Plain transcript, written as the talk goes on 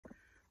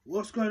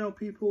What's going on,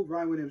 people?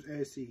 Ryan Williams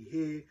ASC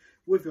here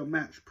with your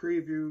match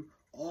preview.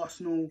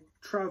 Arsenal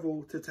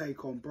travel to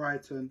take on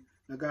Brighton.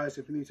 Now guys,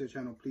 if you're new to the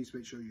channel, please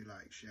make sure you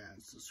like, share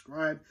and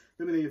subscribe.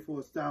 Let me know your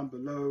thoughts down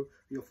below,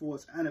 your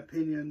thoughts and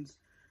opinions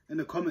in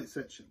the comment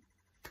section.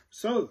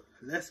 So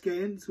let's get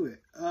into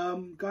it.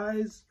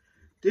 Guys,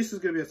 this is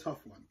going to be a tough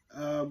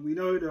one. We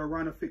know the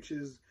run of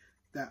fixtures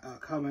that are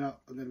coming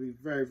up are going to be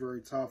very,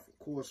 very tough. Of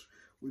course,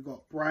 we've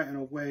got Brighton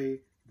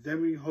away,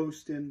 then we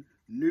hosting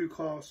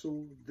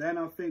Newcastle, then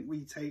I think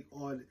we take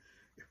on,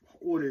 if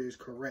order is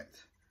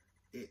correct,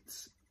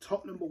 it's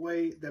Tottenham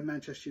away, then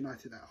Manchester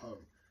United at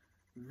home.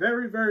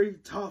 Very, very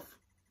tough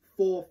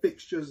 4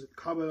 fixtures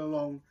coming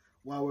along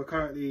while we're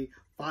currently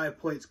 5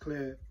 points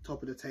clear,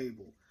 top of the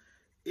table.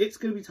 It's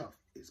going to be tough.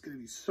 It's going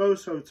to be so,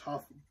 so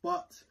tough,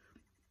 but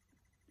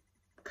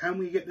can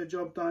we get the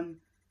job done?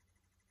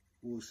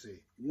 We'll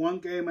see. One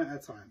game at a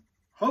time.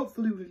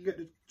 Hopefully we can get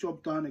the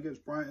job done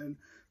against Brighton,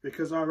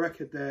 because our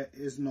record there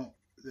is not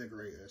the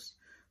greatest.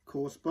 Of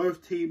course,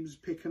 both teams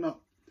picking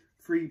up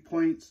 3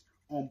 points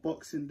on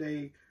Boxing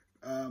Day.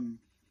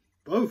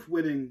 Both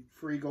winning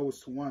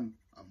 3-1,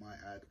 I might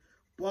add.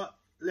 But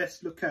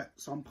let's look at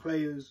some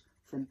players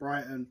from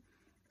Brighton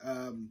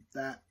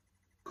that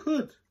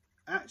could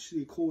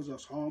actually cause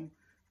us harm.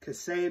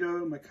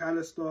 Caicedo,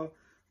 McAllister.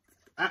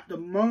 At the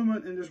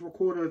moment in this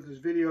recording of this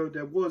video,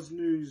 there was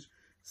news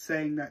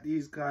saying that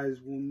these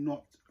guys will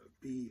not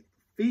be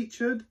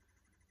featured.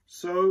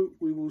 So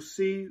we will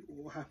see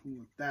what will happen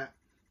with that.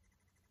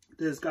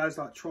 There's guys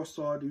like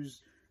Trossard,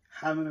 who's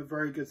having a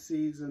very good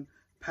season.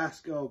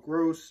 Pascal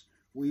Gross.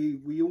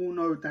 We all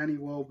know Danny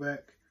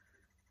Welbeck.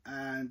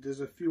 And there's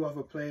a few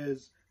other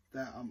players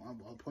that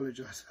I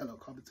apologise are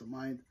not coming to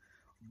mind.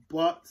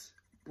 But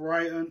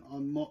Brighton are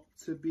not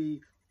to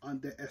be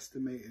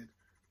underestimated.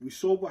 We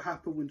saw what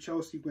happened when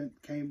Chelsea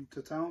came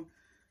to town.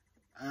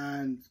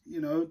 And,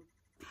 you know,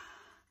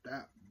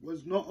 that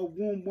was not a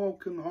warm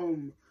welcome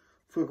home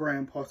for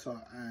Graham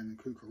Potter and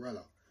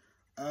Cucurella.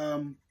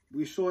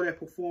 We saw their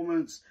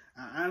performance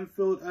at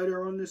Anfield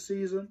earlier on this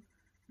season,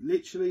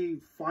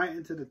 literally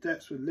fighting to the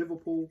depths with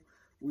Liverpool.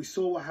 We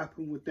saw what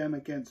happened with them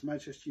against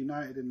Manchester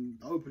United in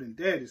the opening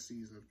day this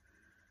season.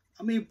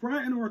 I mean,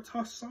 Brighton are a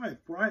tough side.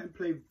 Brighton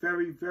play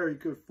very, very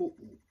good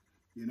football.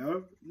 You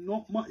know,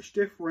 not much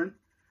different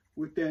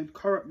with their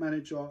current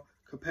manager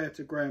compared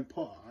to Graham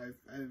Potter.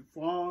 As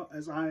far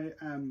as I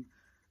am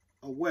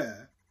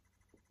aware,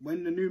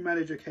 when the new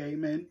manager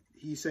came in,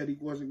 he said he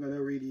wasn't going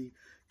to really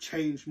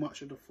change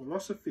much of the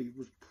philosophy. It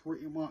was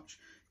pretty much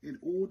in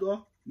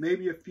order,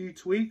 maybe a few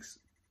tweaks.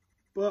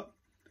 But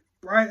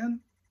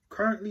Brighton,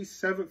 currently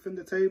 7th in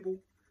the table.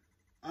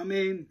 I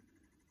mean,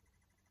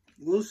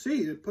 we'll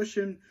see. They're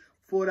pushing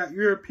for that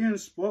European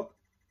spot.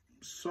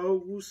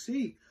 So we'll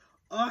see.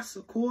 Us,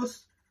 of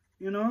course,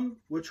 you know,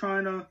 we're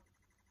trying to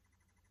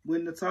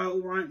win the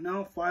title right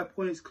now. 5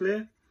 points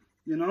clear,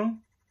 you know.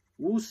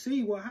 We'll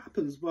see what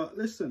happens. But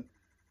listen,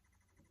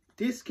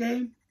 this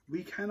game,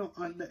 we cannot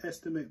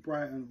underestimate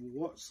Brighton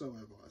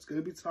whatsoever. It's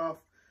going to be tough.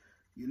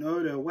 You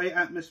know, the away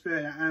atmosphere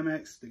at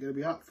Amex, they're going to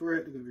be up for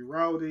it. They're going to be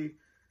rowdy.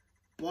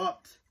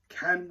 But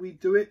can we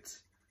do it?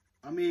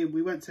 I mean,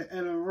 we went to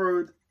Ellen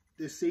Road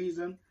this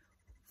season.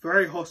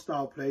 Very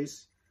hostile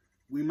place.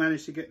 We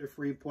managed to get the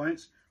 3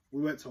 points.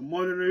 We went to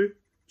Molineux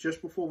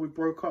just before we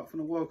broke up from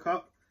the World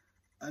Cup.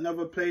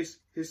 Another place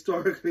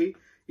historically,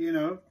 you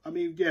know. I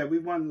mean, yeah, we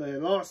won there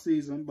last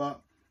season,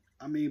 but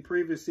I mean,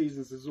 previous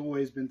seasons has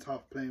always been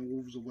tough playing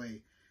Wolves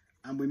away,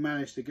 and we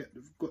managed to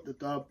got the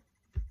dub.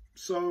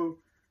 So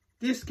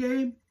this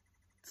game,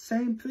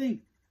 same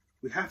thing.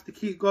 We have to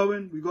keep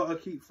going. We got to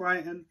keep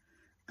fighting,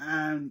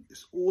 and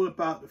it's all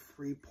about the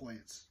 3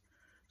 points.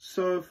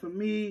 So for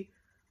me,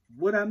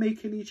 would I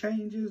make any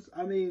changes?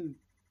 I mean,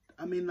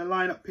 the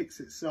lineup picks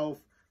itself.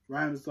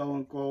 Ramsdale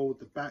on goal,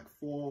 the back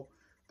 4,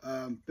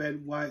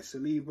 Ben White,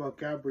 Saliba,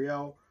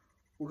 Gabriel.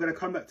 We're going to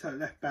come back to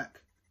left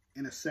back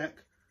in a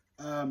sec.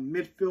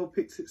 Midfield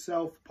picks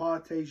itself.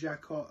 Partey,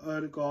 Xhaka,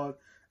 Ødegaard,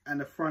 and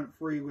the front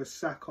 3 with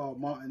Saka,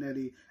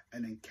 Martinelli,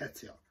 and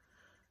Nketiah.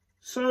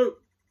 So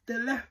the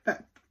left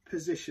back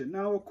position.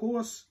 Now, of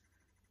course,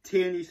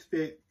 Tierney's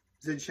fit,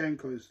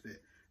 Zinchenko's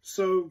fit.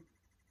 So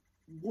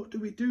what do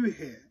we do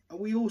here? And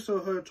we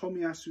also heard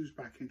Tomiyasu's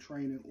back in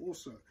training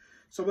also.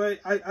 So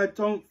I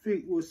don't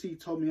think we'll see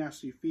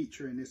Tomiyasu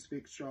feature in this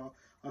fixture.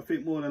 I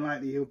think more than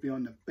likely he'll be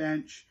on the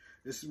bench,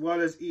 as well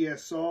as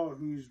ESR,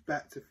 who's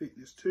back to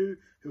fitness too.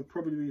 He'll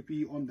probably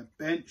be on the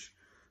bench.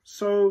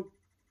 So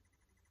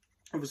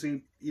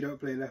obviously you don't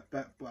play left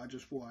back, but I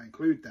just thought I'd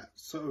include that.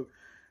 So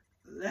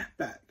left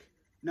back.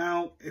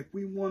 Now, if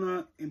we want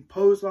to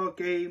impose our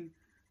game,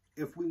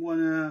 if we want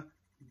to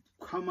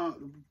come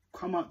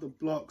out the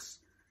blocks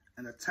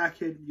and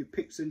attack it, you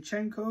pick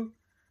Zinchenko.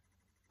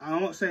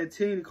 I'm not saying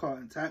Tierney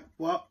can't attack,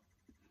 but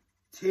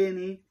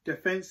Tierney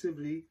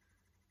defensively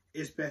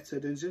is better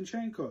than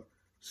Zinchenko.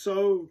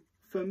 So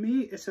for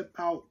me, it's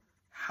about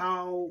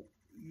how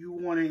you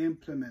want to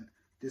implement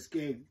this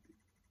game,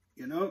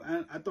 you know.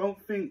 And I don't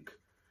think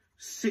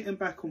sitting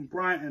back on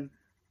Brighton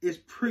is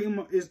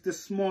the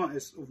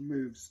smartest of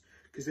moves.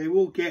 because they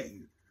will get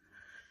you.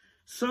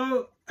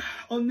 So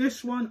on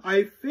this one,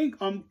 I think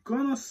I'm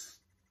gonna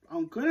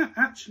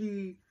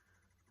actually,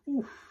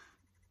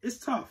 it's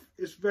tough.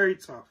 It's very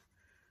tough.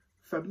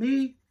 For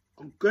me,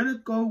 I'm gonna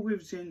go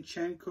with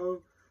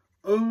Zinchenko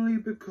only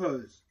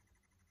because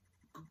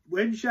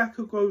when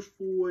Xhaka goes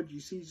forward, you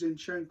see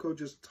Zinchenko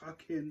just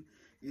tuck in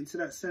into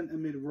that centre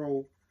mid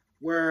role.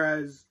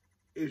 Whereas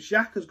if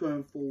Xhaka's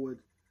going forward,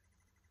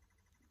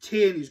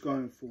 Tierney's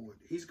going forward.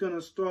 He's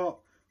gonna start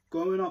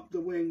going up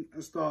the wing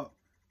and start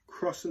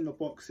crossing the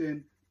box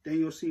in. Then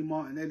you'll see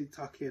Martinelli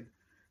tuck in,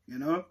 you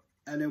know,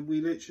 and then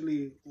we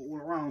literally all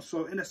around.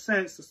 So in a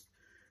sense,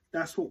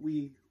 that's what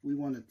we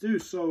want to do.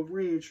 So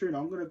really and truly,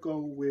 I'm gonna go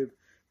with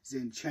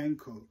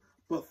Zinchenko.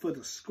 But for the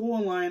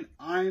scoreline,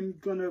 I'm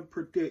gonna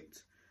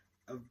predict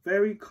a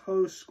very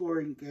close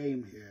scoring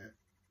game here.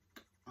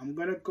 I'm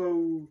gonna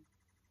go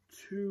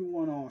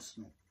 2-1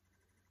 Arsenal.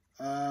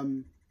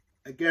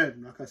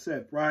 Again, like I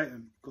said,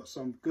 Brighton got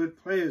some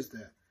good players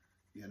there,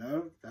 you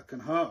know, that can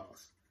hurt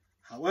us.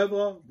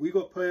 However, we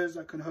got players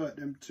that can hurt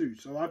them too.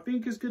 So I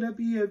think it's going to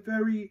be a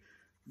very,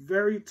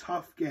 very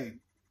tough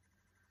game.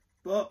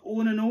 But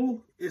all in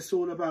all, it's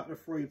all about the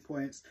 3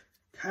 points.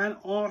 Can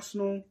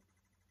Arsenal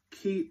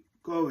keep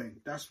going?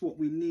 That's what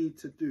we need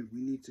to do.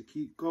 We need to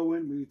keep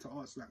going. We need to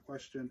answer that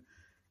question.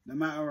 No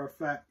matter of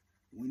fact,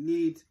 we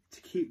need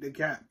to keep the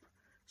gap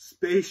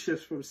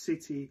spacious from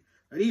City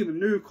and even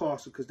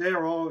Newcastle, because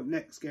they're our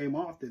next game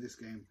after this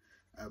game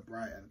at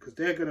Brighton, because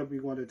they're going to be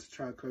wanting to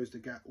try and close the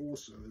gap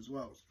also as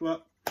well.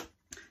 But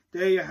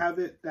there you have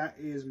it. That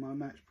is my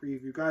match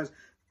preview, guys.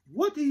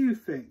 What do you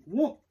think?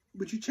 What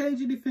would you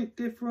change? Anything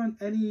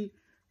different? Any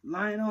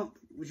lineup?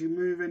 Would you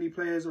move any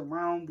players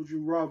around? Would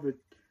you rather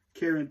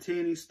Kieran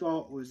Tierney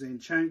start or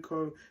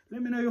Zinchenko?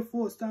 Let me know your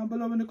thoughts down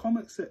below in the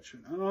comment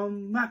section. And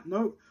on that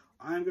note,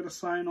 I'm going to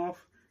sign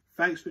off.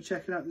 Thanks for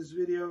checking out this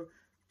video.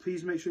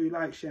 Please make sure you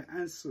like, share,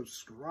 and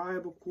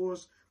subscribe, of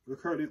course. We're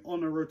currently on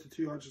the road to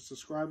 200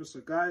 subscribers.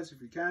 So, guys,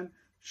 if you can,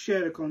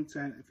 share the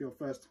content. If you're a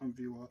first-time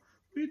viewer, what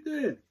are you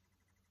doing?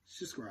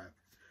 Subscribe.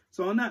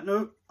 So, on that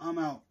note, I'm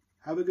out.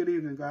 Have a good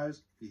evening,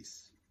 guys.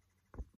 Peace.